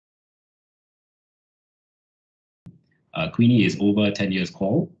Queenie is over 10 years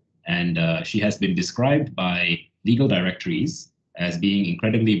qual, and she has been described by legal directories as being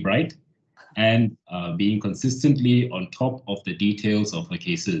incredibly bright and being consistently on top of the details of her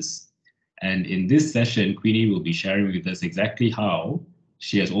cases. And in this session, Queenie will be sharing with us exactly how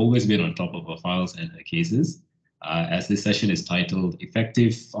she has always been on top of her files and her cases, as this session is titled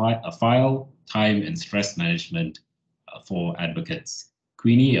Effective File, Time and Stress Management for Advocates.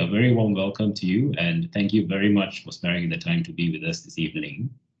 Queenie, a very warm welcome to you, and thank you very much for sparing the time to be with us this evening.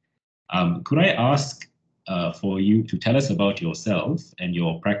 Could I ask for you to tell us about yourself and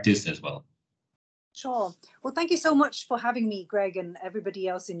your practice as well? Sure. Well, thank you so much for having me, Greg, and everybody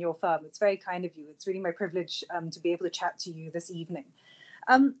else in your firm. It's very kind of you. It's really my privilege to be able to chat to you this evening.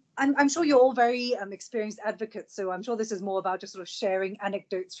 I'm sure you're all very experienced advocates, so I'm sure this is more about just sort of sharing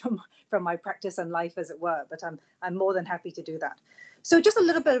anecdotes from my practice and life, as it were, but I'm more than happy to do that. So just a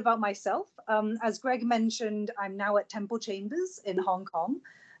little bit about myself. As Greg mentioned, I'm now at Temple Chambers in Hong Kong.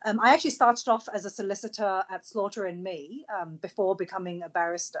 I actually started off as a solicitor at Slaughter and May before becoming a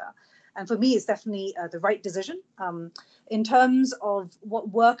barrister. And for me, it's definitely the right decision. In terms of what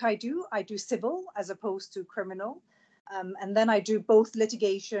work I do civil as opposed to criminal. And then I do both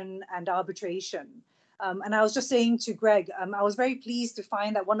litigation and arbitration. And I was just saying to Greg, I was very pleased to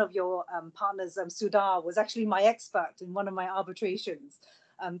find that one of your partners, Sudar, was actually my expert in one of my arbitrations.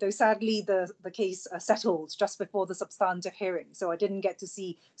 Though sadly the case settled just before the substantive hearing. So I didn't get to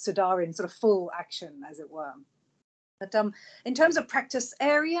see Sudar in sort of full action, as it were. But in terms of practice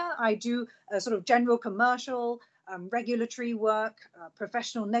area, I do sort of general commercial, regulatory work,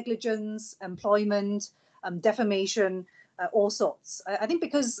 professional negligence, employment, defamation, all sorts. I think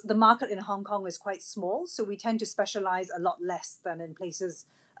because the market in Hong Kong is quite small, so we tend to specialize a lot less than in places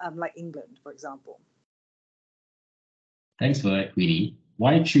like England, for example. Thanks for that, Queenie.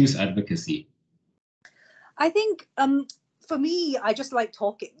 Why choose advocacy? I think for me, I just like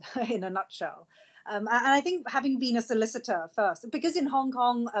talking in a nutshell. And I think having been a solicitor first, because in Hong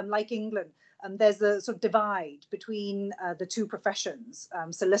Kong, like England, there's a sort of divide between the two professions,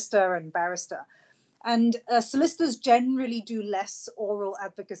 solicitor and barrister. And solicitors generally do less oral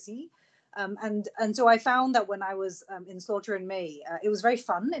advocacy. And so I found that when I was in Slaughter and May, it was very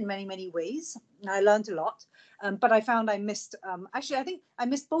fun in many, many ways. And I learned a lot. But I found I missed, actually, I think I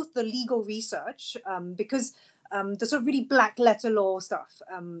missed both the legal research because the sort of really black letter law stuff,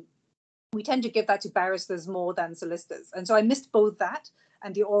 we tend to give that to barristers more than solicitors. And so I missed both that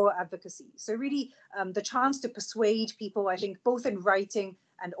and the oral advocacy. So really the chance to persuade people, I think, both in writing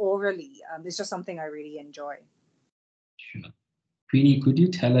and orally is just something I really enjoy. Sure. Queenie, could you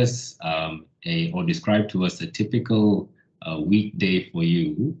tell us or describe to us a typical weekday for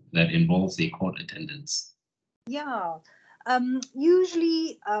you that involves a court attendance? Yeah.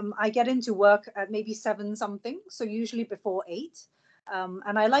 Usually I get into work at maybe 7 something, so usually before 8.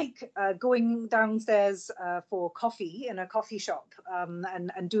 And I like going downstairs for coffee in a coffee shop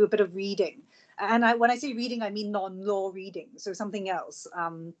and do a bit of reading. And when I say reading, I mean non-law reading, so something else.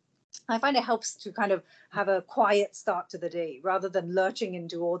 I find it helps to kind of have a quiet start to the day rather than lurching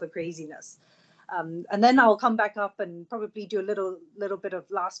into all the craziness. And then I'll come back up and probably do a little bit of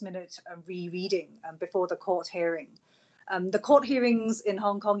last minute rereading before the court hearing. The court hearings in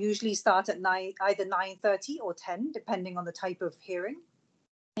Hong Kong usually start at either 9:30 or 10, depending on the type of hearing.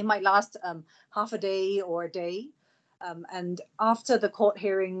 It might last half a day or a day. And after the court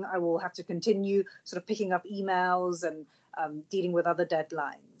hearing, I will have to continue sort of picking up emails and dealing with other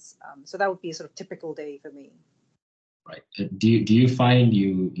deadlines. So that would be a sort of typical day for me. Right. Do you find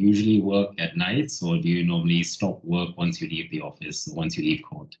you usually work at nights, or do you normally stop work once you leave the office, once you leave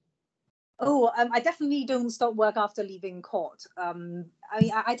court? Oh, I definitely don't stop work after leaving court.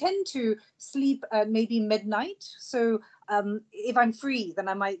 I tend to sleep at maybe midnight. So if I'm free, then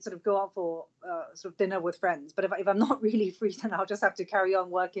I might sort of go out for sort of dinner with friends. But if I'm not really free, then I'll just have to carry on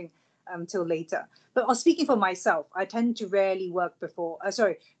working till later. But speaking for myself, I tend to rarely work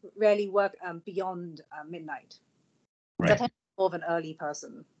beyond midnight. Right. So I tend to be more of an early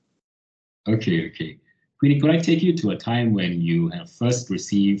person. Okay. Queenie, could I take you to a time when you have first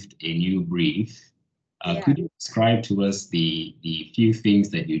received a new brief? Yeah. Could you describe to us the few things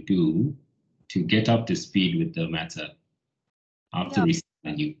that you do to get up to speed with the matter after receiving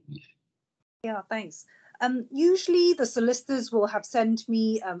a new brief? Yeah, thanks. Usually the solicitors will have sent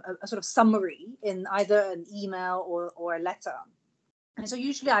me a sort of summary in either an email or a letter. And so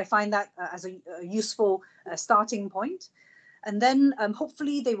usually I find that as a useful starting point. And then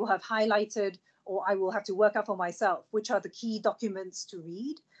hopefully they will have highlighted, or I will have to work out for myself, which are the key documents to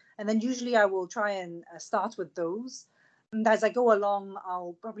read. And then usually I will try and start with those. And as I go along,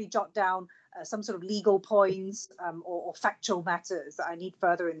 I'll probably jot down some sort of legal points or factual matters that I need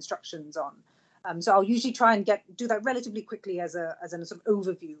further instructions on. So I'll usually try and do that relatively quickly as a sort of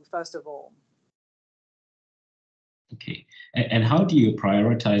overview, first of all. Okay. And how do you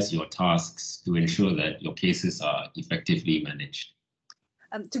prioritize your tasks to ensure that your cases are effectively managed?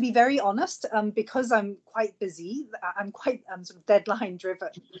 To be very honest, because I'm quite busy, I'm quite sort of deadline driven.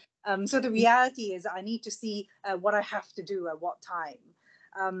 So the reality is I need to see what I have to do at what time.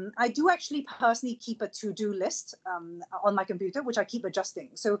 I do actually personally keep a to-do list on my computer, which I keep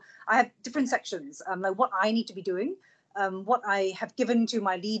adjusting. So I have different sections, like what I need to be doing, what I have given to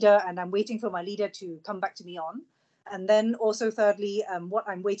my leader, and I'm waiting for my leader to come back to me on. And then also thirdly, what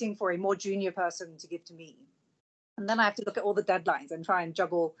I'm waiting for a more junior person to give to me. And then I have to look at all the deadlines and try and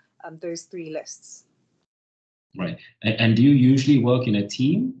juggle those three lists. Right. And do you usually work in a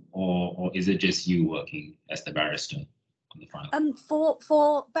team, or is it just you working as the barrister on the file?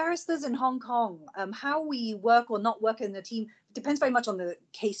 For barristers in Hong Kong, how we work or not work in a team depends very much on the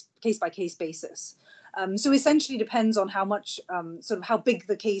case by case basis. So essentially depends on how much sort of how big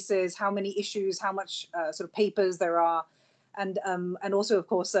the case is, how many issues, how much sort of papers there are, and also of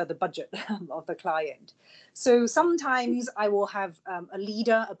course the budget of the client. So sometimes I will have a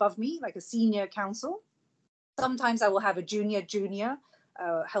leader above me, like a senior counsel. Sometimes I will have a junior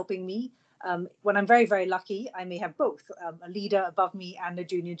helping me. When I'm very, very lucky, I may have both, a leader above me and a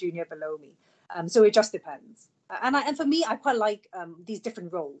junior below me. So it just depends. And for me, I quite like these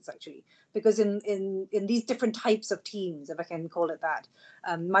different roles, actually, because in these different types of teams, if I can call it that,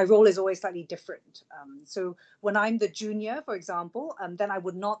 my role is always slightly different. So when I'm the junior, for example, then I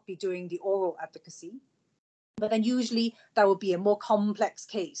would not be doing the oral advocacy. But then usually that will be a more complex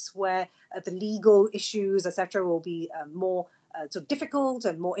case where the legal issues, etc., will be more sort of difficult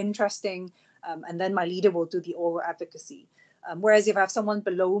and more interesting. And then my leader will do the oral advocacy. Whereas if I have someone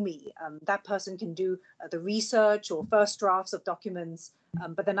below me, that person can do the research or first drafts of documents,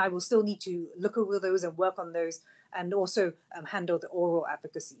 but then I will still need to look over those and work on those and also handle the oral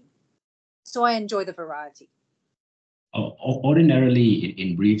advocacy. So I enjoy the variety. Ordinarily,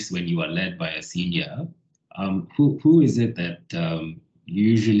 in briefs, when you are led by a senior, who is it that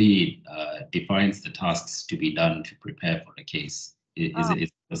usually defines the tasks to be done to prepare for the case? Is it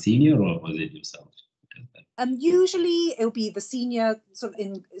a senior or is it yourself? Usually it'll be the senior sort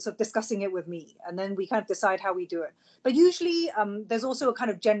of discussing it with me, and then we kind of decide how we do it. But usually there's also a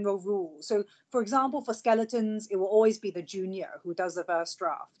kind of general rule. So for example, for skeletons, it will always be the junior who does the first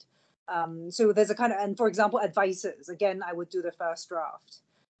draft. So there's a kind of, and for example, advices, again, I would do the first draft.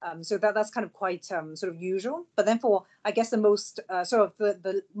 So that's kind of quite sort of usual. But then for, I guess, the most sort of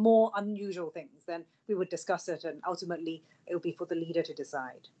the more unusual things, then we would discuss it, and ultimately it will be for the leader to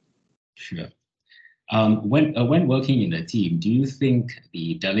decide. Sure. When working in a team, do you think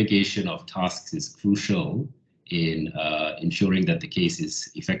the delegation of tasks is crucial in ensuring that the case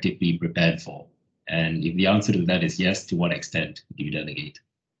is effectively prepared for? And if the answer to that is yes, to what extent do you delegate?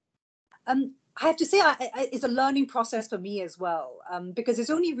 I have to say it's a learning process for me as well, because it's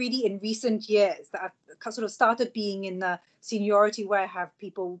only really in recent years that I've sort of started being in the seniority where I have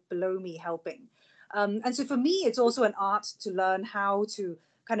people below me helping. And so for me, it's also an art to learn how to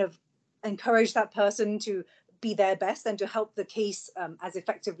kind of encourage that person to be their best and to help the case as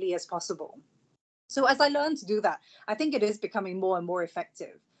effectively as possible. So as I learn to do that, I think it is becoming more and more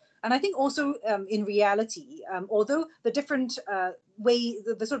effective. And I think also in reality, although the different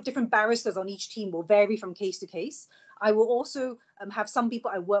the sort of different barristers on each team will vary from case to case, I will also have some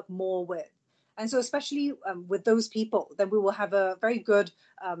people I work more with. And so especially with those people, then we will have a very good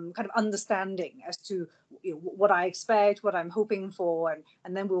kind of understanding as to what I expect, what I'm hoping for,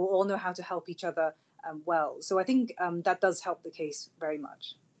 and then we will all know how to help each other well. So I think that does help the case very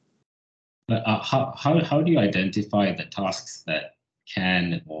much. But how do you identify the tasks that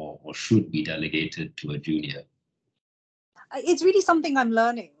can or should be delegated to a junior? It's really something I'm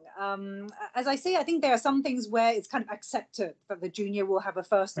learning. As I say, I think there are some things where it's kind of accepted that the junior will have a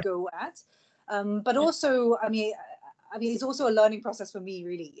first go at. But also, I mean, it's also a learning process for me,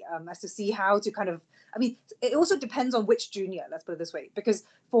 really, as to see how to kind of, I mean, it also depends on which junior, let's put it this way, because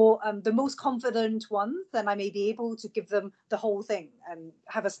for the most confident ones, then I may be able to give them the whole thing and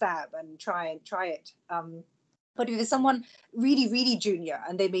have a stab and try it. But if it's someone really, really junior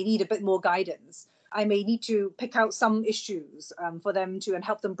and they may need a bit more guidance, I may need to pick out some issues for them to and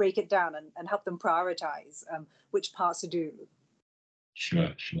help them break it down and help them prioritize which parts to do. Sure.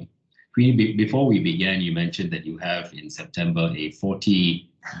 Queenie, before we began, you mentioned that you have in September a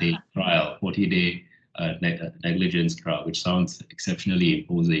 40-day trial, 40-day negligence trial, which sounds exceptionally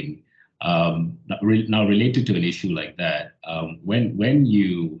imposing. Now, related to an issue like that, when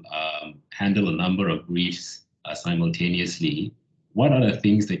you handle a number of briefs simultaneously, what are the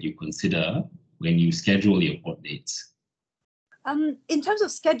things that you consider when you schedule your court dates? In terms of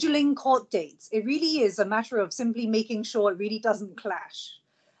scheduling court dates, it really is a matter of simply making sure it really doesn't clash.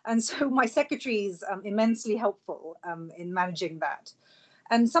 And so my secretary is immensely helpful in managing that.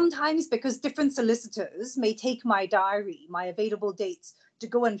 And sometimes, because different solicitors may take my diary, my available dates, to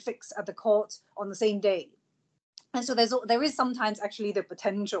go and fix at the court on the same day. And so there is sometimes actually the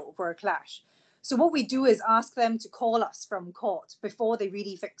potential for a clash. So what we do is ask them to call us from court before they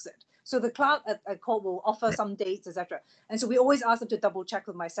really fix it. So the clerk at court will offer some dates, etc. And so we always ask them to double check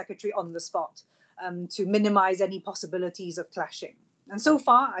with my secretary on the spot to minimize any possibilities of clashing. And so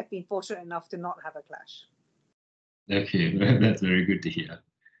far, I've been fortunate enough to not have a clash. Okay, that's very good to hear.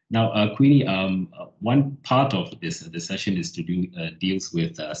 Now, Queenie, one part of this session is to deals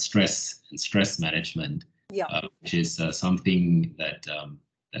with stress and stress management, Yeah. Which is something that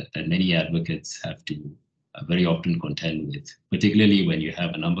that many advocates have to very often contend with, particularly when you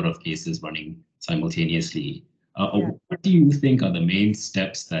have a number of cases running simultaneously. What do you think are the main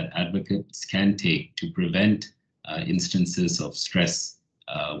steps that advocates can take to prevent instances of stress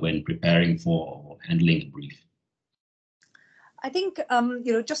when preparing for or handling a brief? I think,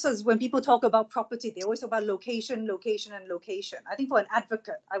 just as when people talk about property, they always talk about location, location, and location. I think for an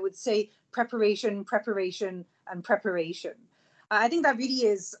advocate, I would say preparation, preparation, and preparation. I think that really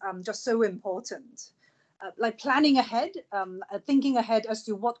is just so important. Like planning ahead, thinking ahead as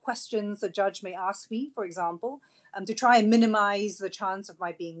to what questions the judge may ask me, for example, to try and minimize the chance of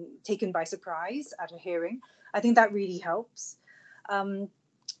my being taken by surprise at a hearing. I think that really helps.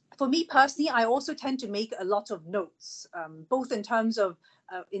 For me personally, I also tend to make a lot of notes, both in terms of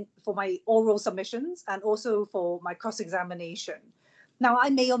for my oral submissions and also for my cross-examination. Now, I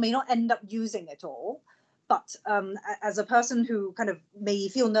may or may not end up using it all, but as a person who kind of may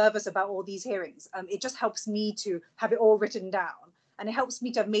feel nervous about all these hearings, it just helps me to have it all written down. And it helps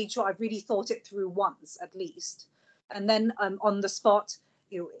me to have made sure I've really thought it through once at least. And then on the spot,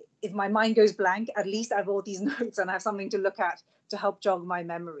 if my mind goes blank, at least I have all these notes and I have something to look at to help jog my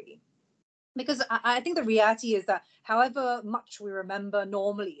memory. Because I think the reality is that however much we remember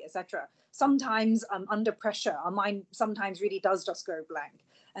normally, etc., sometimes under pressure, our mind sometimes really does just go blank.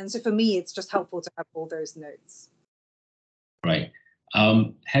 And so for me, it's just helpful to have all those notes. Right.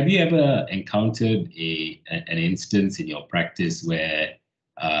 Have you ever encountered an instance in your practice where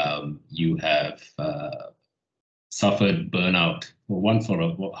you have suffered burnout, or one for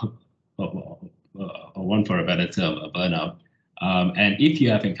a better term, a burnout? And if you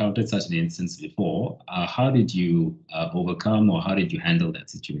have encountered such an instance before, how did you overcome or how did you handle that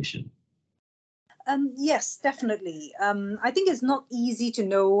situation? Yes, definitely. I think it's not easy to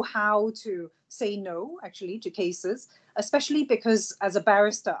know how to say no, actually, to cases, especially because as a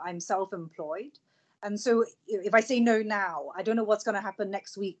barrister, I'm self-employed. And so if I say no now, I don't know what's going to happen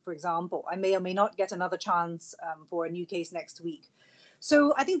next week, for example. I may or may not get another chance for a new case next week.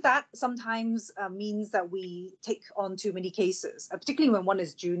 So I think that sometimes means that we take on too many cases, particularly when one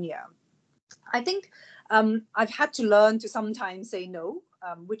is junior. I think I've had to learn to sometimes say no,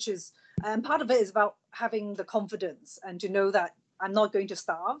 which is, and part of it is about having the confidence and to know that I'm not going to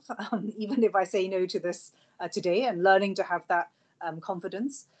starve, even if I say no to this today, and learning to have that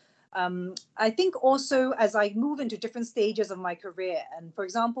confidence. I think also as I move into different stages of my career, and for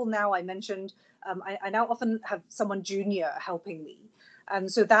example, now I mentioned, I now often have someone junior helping me. And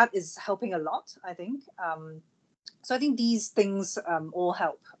so that is helping a lot, I think. So I think these things all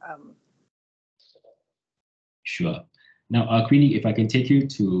help. Sure. Now, Queenie, if I can take you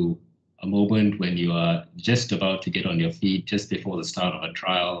to a moment when you are just about to get on your feet, just before the start of a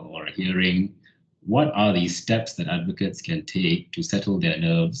trial or a hearing, what are the steps that advocates can take to settle their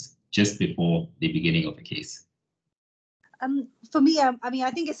nerves just before the beginning of a case? For me, I mean, I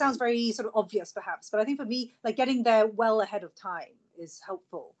think it sounds very sort of obvious perhaps, but I think for me, like getting there well ahead of time is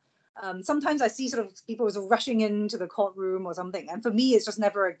helpful. Sometimes I see sort of people sort of rushing into the courtroom or something, and for me, it's just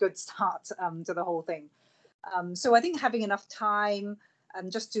never a good start to the whole thing. So I think having enough time and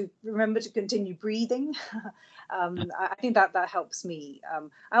just to remember to continue breathing, I think that helps me.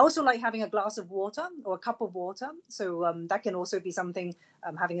 I also like having a glass of water or a cup of water. So that can also be something,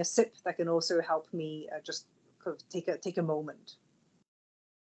 having a sip that can also help me just take a moment.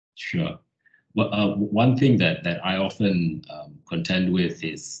 Sure. Well, one thing that I often contend with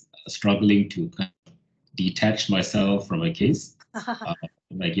is struggling to kind of detach myself from a case.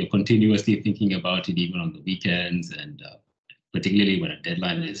 Like you're continuously thinking about it even on the weekends, and particularly when a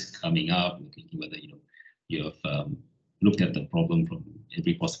deadline is coming up, thinking whether you have looked at the problem from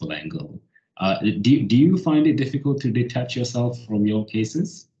every possible angle. Do you find it difficult to detach yourself from your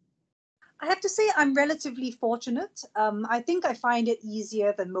cases? I have to say I'm relatively fortunate. I think I find it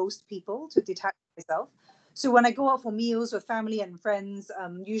easier than most people to detach myself. So when I go out for meals with family and friends,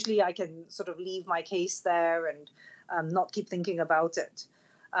 usually I can sort of leave my case there and not keep thinking about it.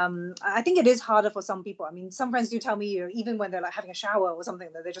 I think it is harder for some people. I mean, some friends do tell me, even when they're like having a shower or something,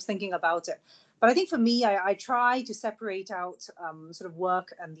 that they're just thinking about it. But I think for me, I try to separate out sort of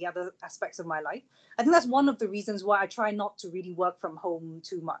work and the other aspects of my life. I think that's one of the reasons why I try not to really work from home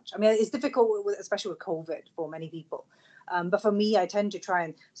too much. I mean, it's difficult, especially with COVID for many people. But for me, I tend to try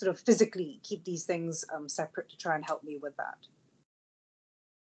and sort of physically keep these things separate to try and help me with that.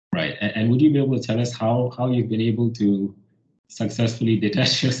 Right. And would you be able to tell us how you've been able to successfully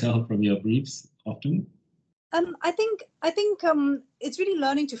detach yourself from your briefs often? I think it's really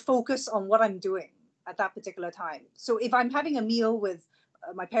learning to focus on what I'm doing at that particular time. So if I'm having a meal with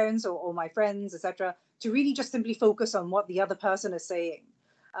my parents or my friends, etc., to really just simply focus on what the other person is saying.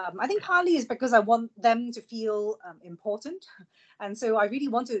 I think partly is because I want them to feel important, and so I really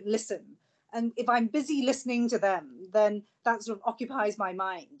want to listen. And if I'm busy listening to them, then that sort of occupies my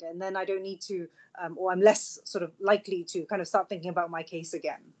mind, and then I don't need to, or I'm less sort of likely to kind of start thinking about my case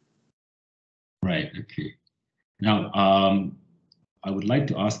again. Right. Okay. Now, I would like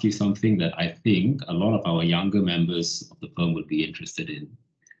to ask you something that I think a lot of our younger members of the firm would be interested in.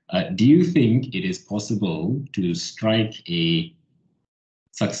 Do you think it is possible to strike a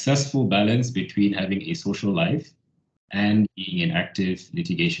successful balance between having a social life and being in active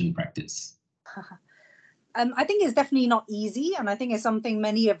litigation practice? I think it's definitely not easy, and I think it's something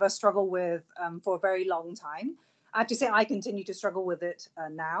many of us struggle with for a very long time. I have to say I continue to struggle with it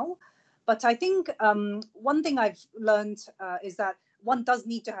now. But I think one thing I've learned is that one does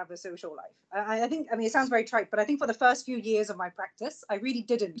need to have a social life. I think, I mean, it sounds very trite, but I think for the first few years of my practice, I really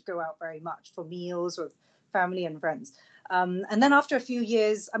didn't go out very much for meals with family and friends. And then after a few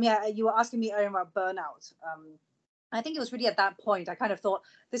years, I mean, you were asking me earlier about burnout. I think it was really at that point I kind of thought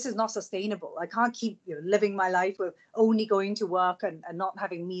this is not sustainable. I can't keep living my life with only going to work and not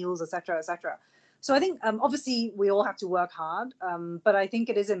having meals, etc., etc. So I think obviously we all have to work hard, but I think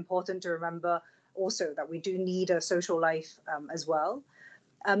it is important to remember also that we do need a social life as well.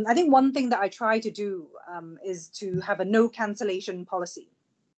 I think one thing that I try to do is to have a no cancellation policy.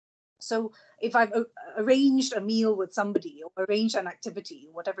 So if I've arranged a meal with somebody or arranged an activity,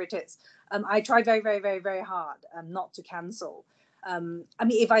 whatever it is, I try very, very, very, very hard not to cancel. I mean,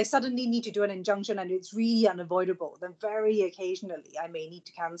 if I suddenly need to do an injunction and it's really unavoidable, then very occasionally I may need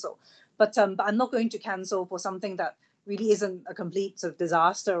to cancel. But I'm not going to cancel for something that really isn't a complete sort of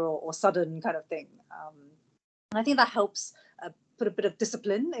disaster or sudden kind of thing. I think that helps put a bit of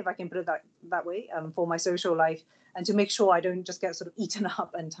discipline, if I can put it that way, for my social life, and to make sure I don't just get sort of eaten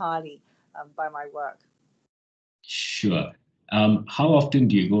up entirely by my work. Sure. How often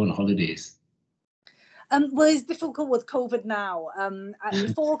do you go on holidays? Well, it's difficult with COVID now.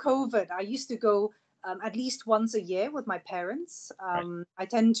 Before COVID, I used to go at least once a year with my parents. I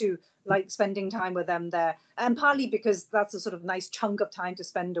tend to like spending time with them there, and partly because that's a sort of nice chunk of time to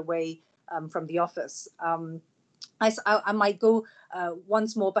spend away from the office. I might go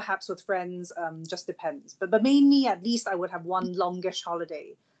once more, perhaps with friends, just depends. But mainly, at least I would have one longish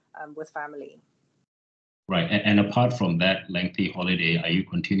holiday with family. Right. And apart from that lengthy holiday, are you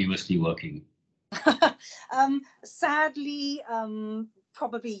continuously working? Sadly,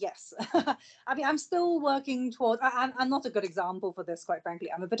 probably yes. I mean, I'm still working towards, I'm not a good example for this, quite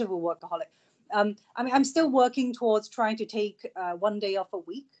frankly. I'm a bit of a workaholic. I mean, I'm still working towards trying to take 1 day off a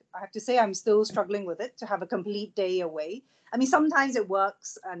week. I have to say I'm still struggling with it, to have a complete day away. I mean, sometimes it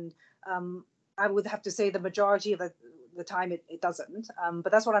works, and I would have to say the majority of the time it doesn't.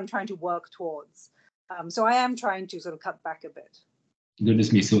 But that's what I'm trying to work towards. So I am trying to sort of cut back a bit.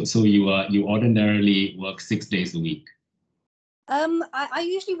 Goodness me. So you ordinarily work 6 days a week. I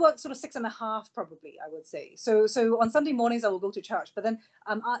usually work sort of 6.5, probably, I would say. So on Sunday mornings I will go to church, but then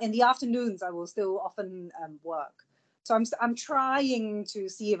in the afternoons I will still often work. So I'm trying to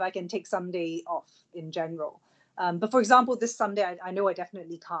see if I can take Sunday off in general. But for example, this Sunday I know I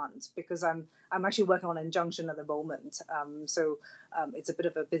definitely can't, because I'm actually working on an injunction at the moment. So it's a bit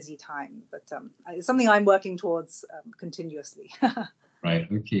of a busy time, but it's something I'm working towards continuously. Right.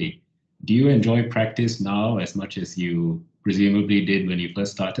 Okay. Do you enjoy practice now as much as you presumably did when you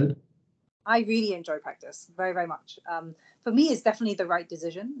first started? I really enjoy practice very, very much. For me, it's definitely the right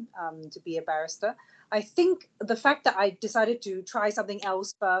decision to be a barrister. I think the fact that I decided to try something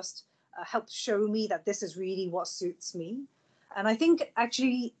else first helped show me that this is really what suits me. And I think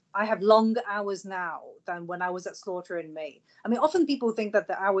actually I have longer hours now than when I was at Slaughter in May. I mean, often people think that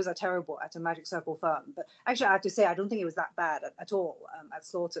the hours are terrible at a Magic Circle firm, but actually I have to say I don't think it was that bad at all at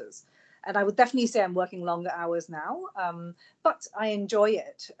Slaughter's. And I would definitely say I'm working longer hours now, but I enjoy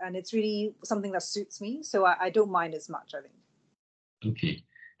it, and it's really something that suits me, so I don't mind as much, I think. Okay.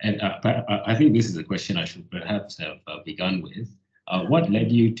 And I think this is a question I should perhaps have begun with. What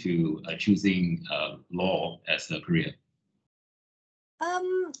led you to choosing law as a career?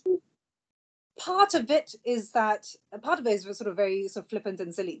 Part of it is sort of very sort of flippant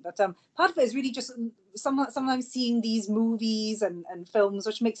and silly, but part of it is really just sometimes seeing these movies and films,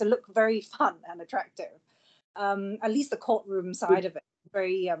 which makes it look very fun and attractive. At least the courtroom side of it,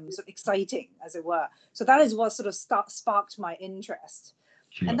 very sort of exciting, as it were. So that is what sort of sparked my interest.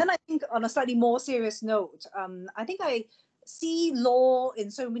 Sure. And then I think on a slightly more serious note, I think I see law in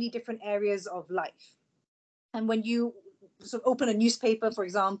so many different areas of life. And when you sort of open a newspaper, for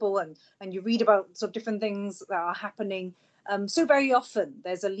example, and you read about sort of different things that are happening, so very often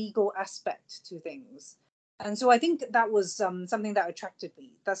there's a legal aspect to things. And so I think that was something that attracted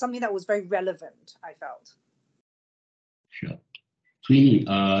me. That's something that was very relevant, I felt. Sure. Queenie,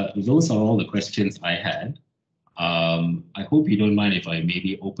 those are all the questions I had. I hope you don't mind if I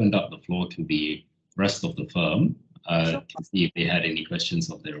maybe opened up the floor to the rest of the firm Sure. to see if they had any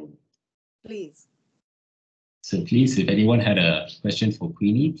questions of their own. Please. So please, if anyone had a question for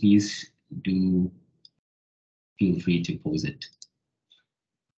Queenie, please do feel free to pose it.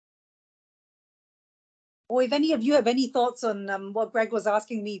 Or if any of you have any thoughts on what Greg was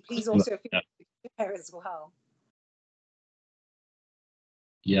asking me, please also feel free to share as well.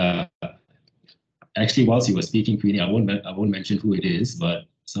 Yeah. Actually, whilst you were speaking, Queenie, I won't mention who it is, but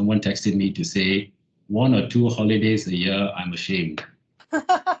someone texted me to say 1 or 2 holidays a year. I'm ashamed.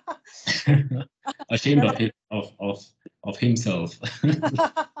 Ashamed of himself.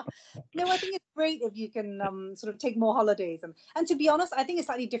 No, I think it's great if you can sort of take more holidays. And to be honest, I think it's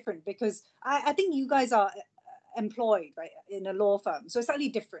slightly different because I think you guys are employed, right, in a law firm. So it's slightly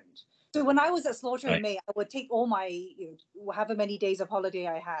different. So when I was at Slaughter in May, I would take all my, however many days of holiday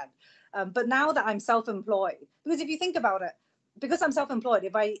I had. But now that I'm self-employed, because if you think about it, because I'm self-employed,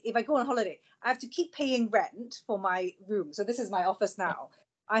 if I go on holiday, I have to keep paying rent for my room. So this is my office now.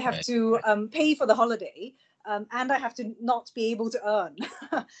 I have to pay for the holiday, and I have to not be able to earn.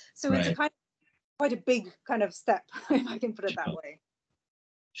 So it's a quite a big kind of step, if I can put it that way.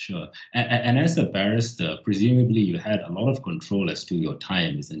 Sure. And as a barrister, presumably you had a lot of control as to your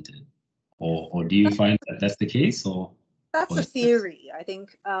time, isn't it? Or do you find that that's the case? Or that's a theory, I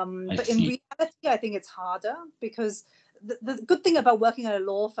think. But in reality, I think it's harder because the good thing about working at a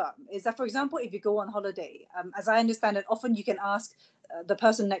law firm is that, for example, if you go on holiday, as I understand it, often you can ask the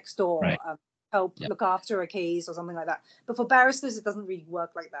person next door help look after a case or something like that. But for barristers, it doesn't really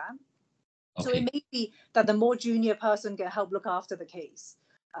work like that. Okay. So it may be that the more junior person can help look after the case.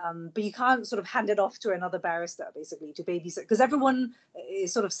 But you can't sort of hand it off to another barrister, basically, to babysit, because everyone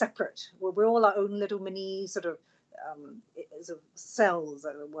is sort of separate. We're all our own little mini sort of cells,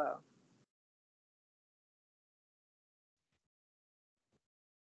 as it were.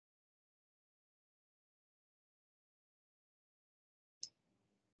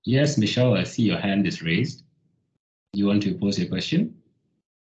 Yes, Michelle, I see your hand is raised. You want to pose your question?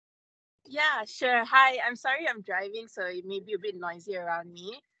 Yeah, sure. Hi, I'm sorry I'm driving, so it may be a bit noisy around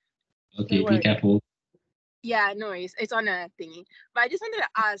me. Okay, be careful. Yeah, no worries. It's on a thingy. But I just wanted to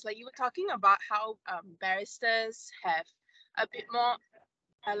ask, like you were talking about how barristers have a bit more,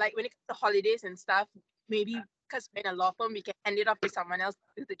 like when it comes to holidays and stuff, maybe because we're in a law firm, we can hand it off to someone else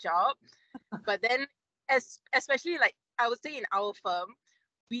to do the job. But then, especially like I would say in our firm,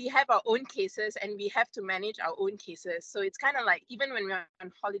 we have our own cases and we have to manage our own cases. So it's kind of like even when we're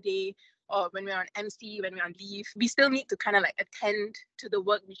on holiday or when we're on MC, when we're on leave, we still need to kind of like attend to the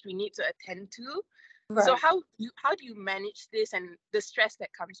work which we need to attend to. Right. So how do you manage this and the stress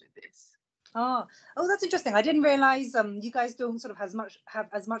that comes with this? Oh, that's interesting. I didn't realize you guys don't sort of have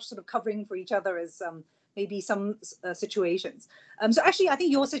as much sort of covering for each other as maybe some situations. So actually, I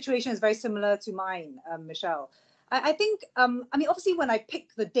think your situation is very similar to mine, Michelle. I think, I mean, obviously, when I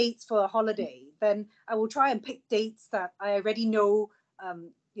pick the dates for a holiday, then I will try and pick dates that I already know,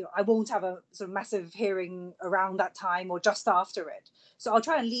 I won't have a sort of massive hearing around that time or just after it. So I'll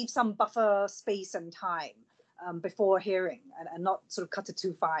try and leave some buffer space and time before hearing and not sort of cut it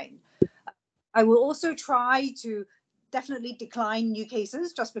too fine. I will also try to definitely decline new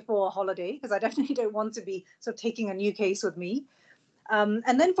cases just before a holiday, because I definitely don't want to be sort of taking a new case with me.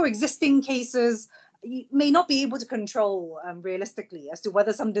 And then for existing cases, you may not be able to control realistically as to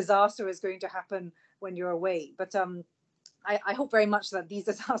whether some disaster is going to happen when you're away. But I hope very much that these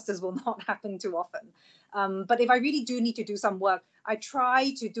disasters will not happen too often. But if I really do need to do some work, I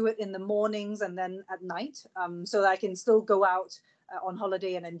try to do it in the mornings and then at night, so that I can still go out on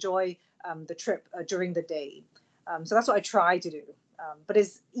holiday and enjoy the trip during the day. So that's what I try to do. But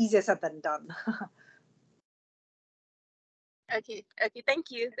it's easier said than done. Okay, thank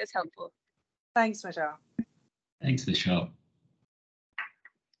you. That's helpful. Thanks, Michelle. Thanks, Michelle.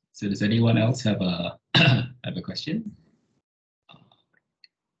 So does anyone else have a have a question?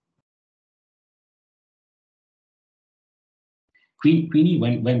 Queenie,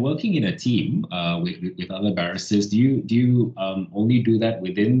 when working in a team with other barristers, do you only do that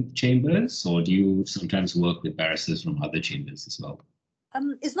within chambers, or do you sometimes work with barristers from other chambers as well?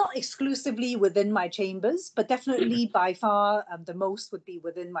 It's not exclusively within my chambers, but definitely by far the most would be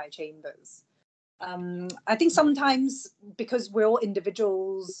within my chambers. I think sometimes because we're all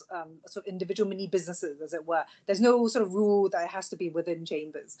individuals, sort of individual mini businesses, as it were, there's no sort of rule that it has to be within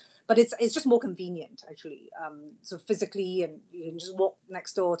chambers. But it's just more convenient, actually, sort of physically, and you can just walk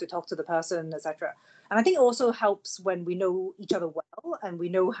next door to talk to the person, etc. And I think it also helps when we know each other well and we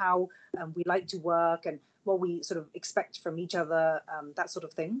know how we like to work and what we sort of expect from each other, that sort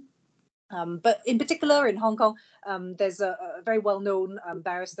of thing. But in particular, in Hong Kong, there's a very well-known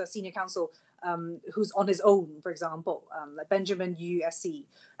barrister, senior counsel, who's on his own, for example, like Benjamin Yu SC.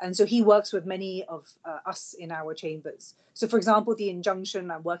 And so he works with many of us in our chambers. So, for example, the injunction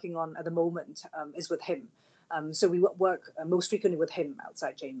I'm working on at the moment is with him. So we work most frequently with him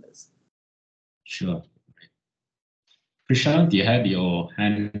outside chambers. Sure. Prashant, you had your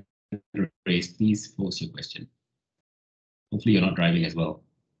hand raised. Please pose your question. Hopefully you're not driving as well.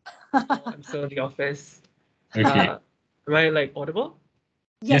 I'm still in the office. Okay. Am I like audible?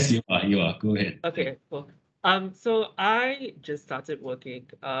 Yes, you are. You are. Go ahead. Okay, cool. So I just started working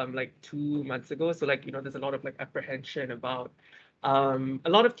like 2 months ago. So like, there's a lot of like apprehension about a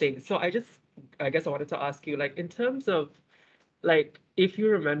lot of things. So I guess I wanted to ask you, like, in terms of like, if you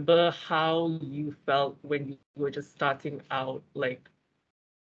remember how you felt when you were just starting out, like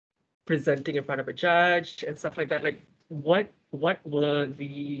presenting in front of a judge and stuff like that, like what were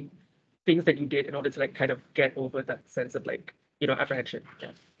the things that you did in order to like kind of get over that sense of like, apprehension?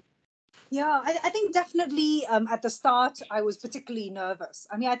 Yeah, I think definitely at the start, I was particularly nervous.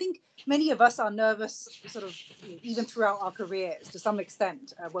 I mean, I think many of us are nervous sort of even throughout our careers to some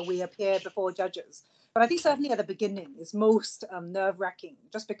extent when we appear before judges. But I think certainly at the beginning is most nerve-wracking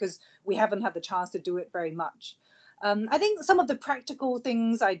just because we haven't had the chance to do it very much. I think some of the practical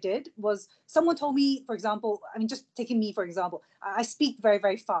things I did was someone told me, for example, I mean, just taking me, for example, I speak very,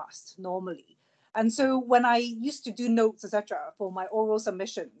 very fast normally. And so when I used to do notes, etc., for my oral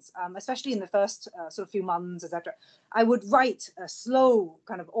submissions, especially in the first sort of few months, etc., I would write slow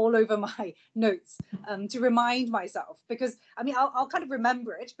kind of all over my notes to remind myself, because I mean, I'll kind of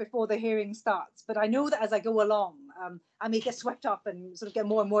remember it before the hearing starts, but I know that as I go along, I may get swept up and sort of get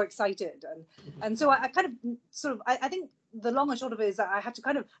more and more excited. And so I kind of sort of, I think the long and short of it is that I had to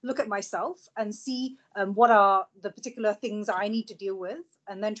kind of look at myself and see what are the particular things I need to deal with,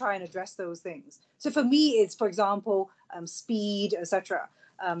 and then try and address those things. So for me, it's, for example, speed, etc.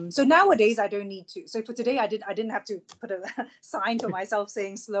 So nowadays I don't need to. So for today, I didn't have to put a sign for myself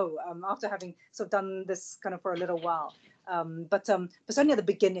saying slow after having sort of done this kind of for a little while. But certainly at the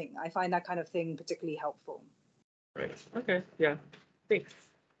beginning, I find that kind of thing particularly helpful. Right. Okay. Yeah. Thanks.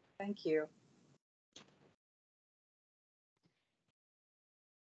 Thank you.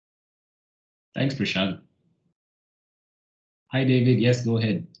 Thanks, Prashant. Hi, David. Yes, go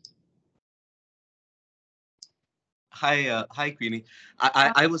ahead. Hi, Queenie.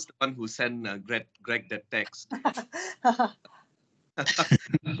 I was the one who sent Greg that text.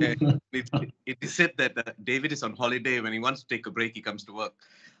 It is said that David is on holiday. When he wants to take a break, he comes to work.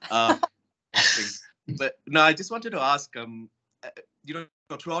 But no, I just wanted to ask,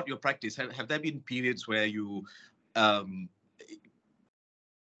 throughout your practice, have there been periods where you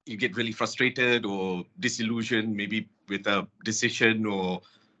get really frustrated or disillusioned, maybe with a decision or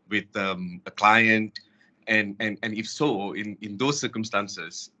with a client? And if so, in those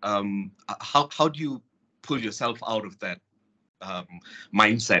circumstances, how do you pull yourself out of that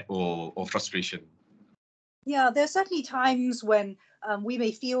mindset or frustration? Yeah, there are certainly times when we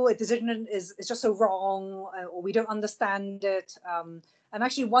may feel a decision is just so wrong, or we don't understand it. And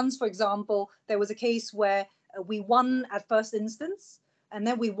actually once, for example, there was a case where we won at first instance, and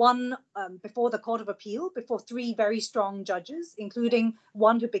then we won before the Court of Appeal, before 3 very strong judges, including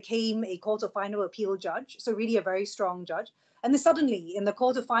one who became a Court of Final Appeal judge. So really a very strong judge. And then suddenly in the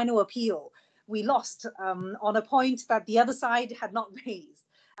Court of Final Appeal, we lost on a point that the other side had not raised.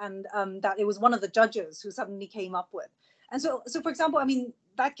 And that it was one of the judges who suddenly came up with. And so for example, I mean,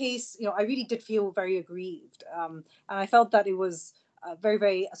 that case, I really did feel very aggrieved, and I felt that it was very,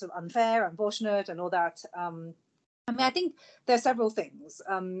 very sort of unfair, unfortunate, and all that. I mean, I think there are several things.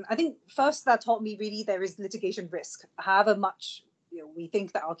 I think first that taught me really there is litigation risk, however much we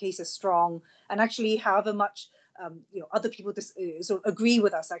think that our case is strong, and actually however much other people sort of agree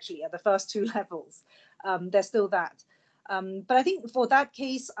with us actually at the first two levels. There's still that. But I think for that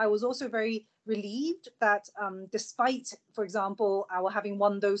case, I was also very relieved that despite, for example, our having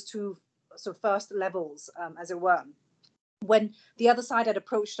won those two sort of first levels, as it were, when the other side had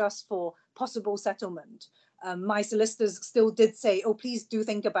approached us for possible settlement, my solicitors still did say, oh, please do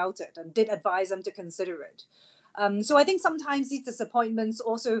think about it, and did advise them to consider it. So I think sometimes these disappointments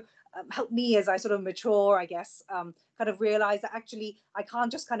also help me as I sort of mature, I guess, kind of realize that actually I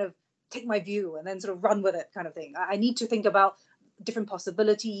can't just kind of take my view and then sort of run with it kind of thing. I need to think about different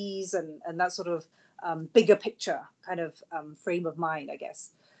possibilities and that sort of bigger picture kind of frame of mind, I guess.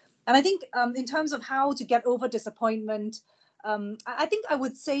 And I think in terms of how to get over disappointment, I think I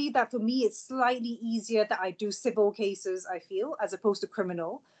would say that for me, it's slightly easier that I do civil cases, I feel, as opposed to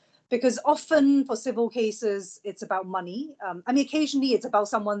criminal. Because often for civil cases, it's about money. I mean, occasionally it's about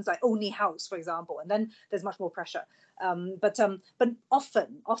someone's like only house, for example, and then there's much more pressure. But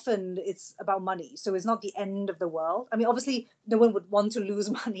often it's about money. So it's not the end of the world. I mean, obviously, no one would want to lose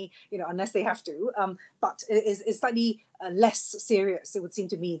money, unless they have to. But it's slightly less serious, it would seem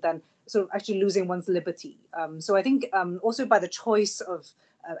to me, than sort of actually losing one's liberty. So I think also by the choice of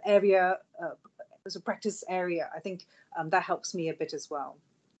area, as a practice area, I think that helps me a bit as well.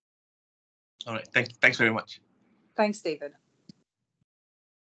 All right. Thanks very much. Thanks, David.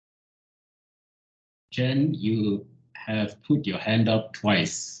 Jen, you have put your hand up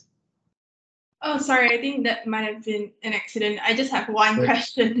twice. Oh, sorry. I think that might have been an accident. I just have one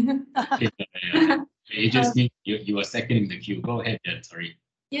question. It just means you are second in the queue. Go ahead, Jen. Sorry.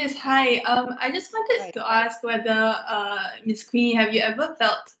 Yes, hi. I just wanted to ask whether, Ms. Queenie, have you ever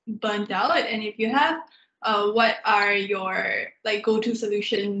felt burnt out? And if you have, what are your go-to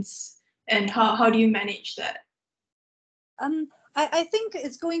solutions, and how do you manage that? I think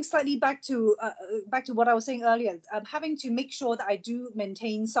it's going slightly back to what I was saying earlier. Having to make sure that I do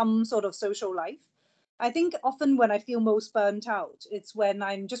maintain some sort of social life. I think often when I feel most burnt out, it's when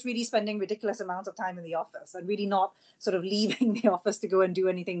I'm just really spending ridiculous amounts of time in the office and really not sort of leaving the office to go and do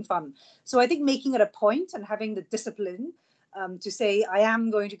anything fun. So I think making it a point and having the discipline to say I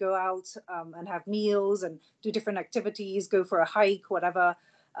am going to go out and have meals and do different activities, go for a hike, whatever,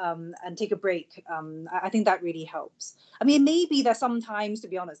 and take a break. I think that really helps. I mean, maybe there's sometimes, to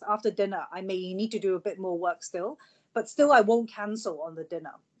be honest, after dinner, I may need to do a bit more work still, but still I won't cancel on the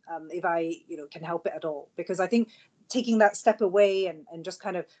dinner if I can help it at all, because I think taking that step away and just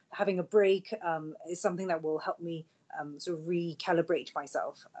kind of having a break is something that will help me sort of recalibrate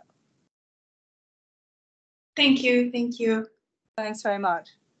myself. Thank you. Thank you. Thanks very much.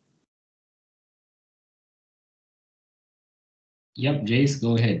 Yep, Jace,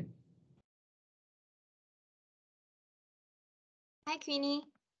 go ahead. Hi, Queenie.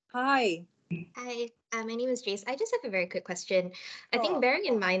 Hi. Hi, my name is Jace. I just have a very quick question. I think bearing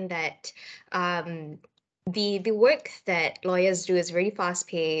in mind that the work that lawyers do is very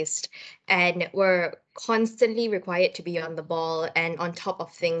fast-paced, and we're constantly required to be on the ball and on top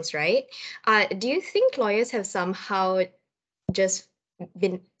of things, right? Do you think lawyers have somehow just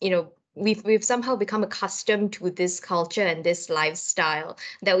been, we've somehow become accustomed to this culture and this lifestyle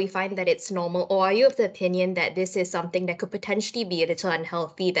that we find that it's normal? Or are you of the opinion that this is something that could potentially be a little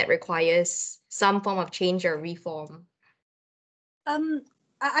unhealthy, that requires some form of change or reform?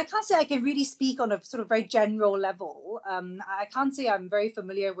 I can't say I can really speak on a sort of very general level. I can't say I'm very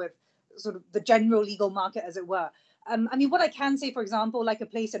familiar with sort of the general legal market, as it were. I mean, what I can say, for example, like a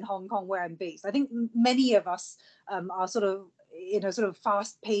place in Hong Kong where I'm based, I think many of us are sort of in a sort of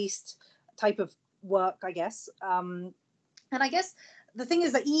fast-paced type of work, I guess. And I guess the thing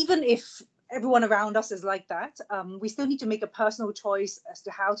is that even if everyone around us is like that, we still need to make a personal choice as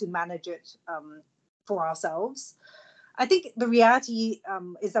to how to manage it for ourselves. I think the reality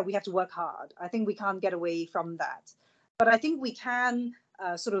is that we have to work hard. I think we can't get away from that. But I think we can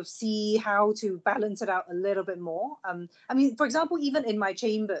sort of see how to balance it out a little bit more. I mean, for example, even in my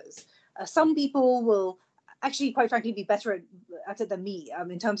chambers, some people will actually, quite frankly, be better at it than me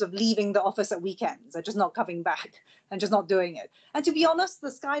in terms of leaving the office at weekends and just not coming back and just not doing it. And to be honest,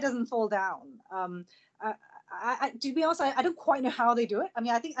 the sky doesn't fall down. To be honest, I don't quite know how they do it. I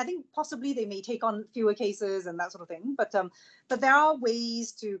mean, I think possibly they may take on fewer cases and that sort of thing, but there are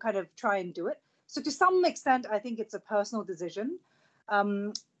ways to kind of try and do it. So to some extent, I think it's a personal decision.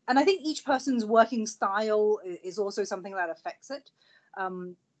 And And I think each person's working style is also something that affects it.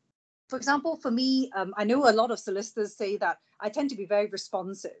 For example, for me, I know a lot of solicitors say that I tend to be very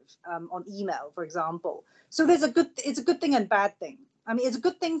responsive on email, for example. So it's a good thing and bad thing. I mean, it's a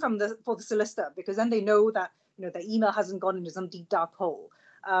good thing for the solicitor, because then they know that the email hasn't gone into some deep dark hole.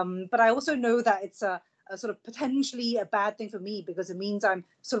 But I also know that it's a sort of potentially a bad thing for me, because it means I'm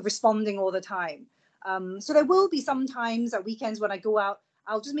sort of responding all the time. So there will be some times at weekends when I go out,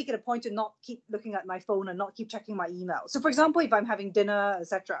 I'll just make it a point to not keep looking at my phone and not keep checking my email. So for example, if I'm having dinner,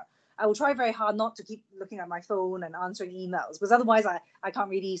 etc., I will try very hard not to keep looking at my phone and answering emails, because otherwise I can't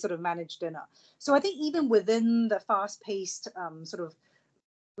really sort of manage dinner. So I think even within the fast-paced sort of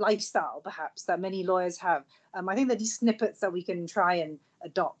lifestyle, perhaps, that many lawyers have, I think that these snippets that we can try and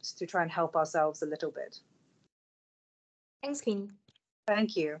adopt to try and help ourselves a little bit. Thanks, Queenie.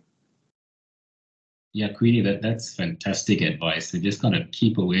 Thank you. Yeah, Queenie, that's fantastic advice. So just kind of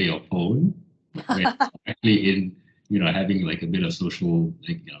keep away your phone when actually in, having like a bit of social,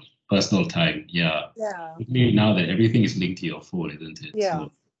 personal time. Yeah. Yeah. Particularly now that everything is linked to your phone, isn't it? Yeah.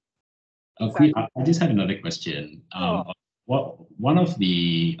 So, Exactly. Queenie, I just had another question. One of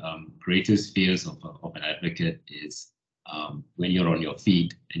the greatest fears of an advocate is when you're on your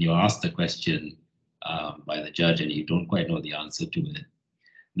feet and you're asked a question by the judge and you don't quite know the answer to it.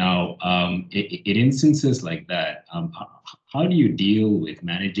 Now, in instances like that, how do you deal with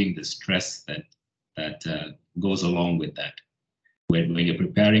managing the stress that goes along with that? When you're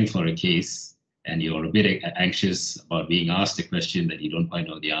preparing for a case and you're a bit anxious about being asked a question that you don't quite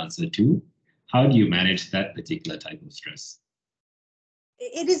know the answer to, how do you manage that particular type of stress?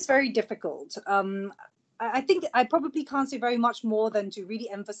 It is very difficult. I think I probably can't say very much more than to really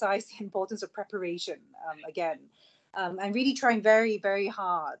emphasize the importance of preparation again. And really trying very, very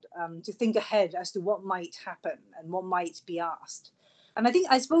hard to think ahead as to what might happen and what might be asked. And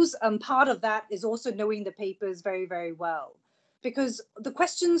I suppose part of that is also knowing the papers very, very well, because the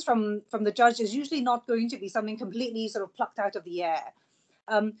questions from the judge is usually not going to be something completely sort of plucked out of the air.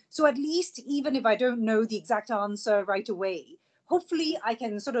 So at least, even if I don't know the exact answer right away, hopefully I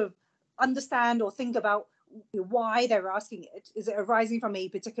can sort of understand or think about why they're asking it. Is it arising from a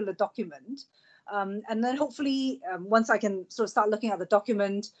particular document? And then hopefully, once I can sort of start looking at the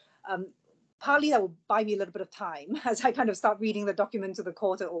document, partly that will buy me a little bit of time as I kind of start reading the document to the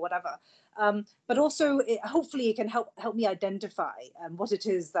court or whatever. But also, hopefully, it can help me identify what it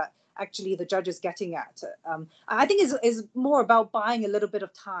is that actually the judge is getting at. I think is more about buying a little bit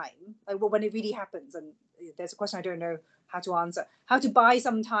of time, like when it really happens. And there's a question I don't know how to answer. How to buy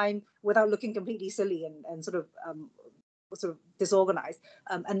some time without looking completely silly and sort of disorganized,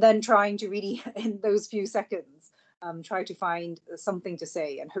 and then trying to really, in those few seconds, try to find something to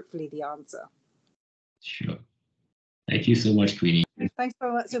say and hopefully the answer. Sure. Thank you so much, Queenie. Thanks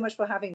so much for having me.